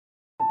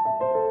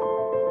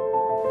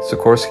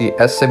SIKORSKY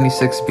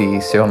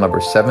S-76B serial number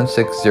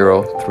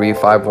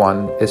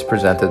 760351 is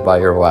presented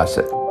by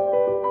Asset.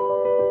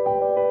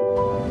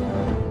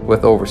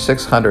 With over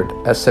 600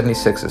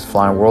 S-76s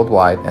flying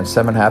worldwide and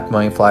 7.5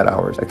 million flight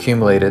hours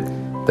accumulated,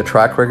 the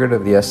track record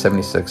of the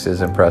S-76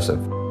 is impressive.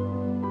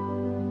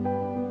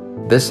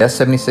 This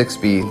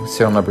S-76B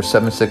serial number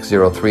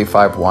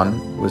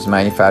 760351 was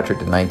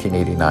manufactured in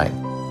 1989.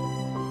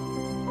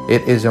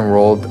 It is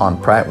enrolled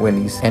on Pratt &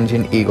 Whitney's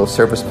Engine Eagle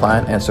service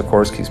plan and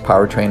Sikorsky's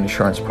powertrain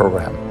insurance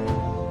program.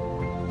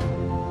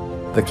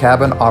 The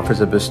cabin offers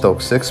a bespoke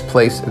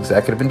 6-place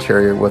executive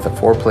interior with a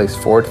 4-place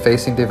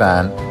forward-facing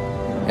divan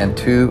and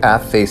 2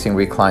 aft-facing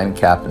reclined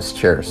captain's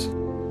chairs.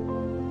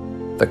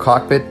 The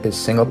cockpit is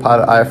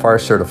single-pilot IFR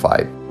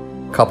certified,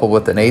 coupled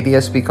with an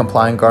ADS-B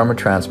compliant Garmin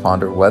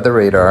transponder, weather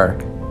radar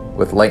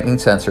with lightning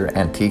sensor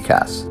and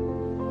TCAS.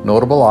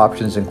 Notable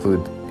options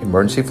include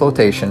emergency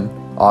flotation,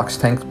 aux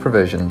tank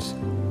provisions,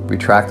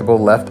 retractable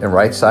left and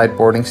right side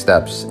boarding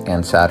steps,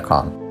 and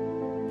SATCOM.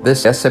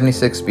 This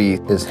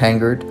S-76B is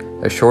hangared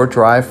a short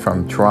drive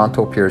from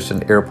Toronto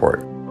Pearson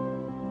Airport.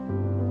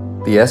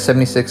 The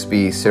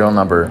S-76B serial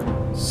number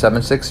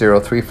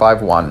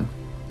 760351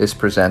 is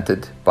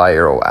presented by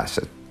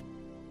Asset.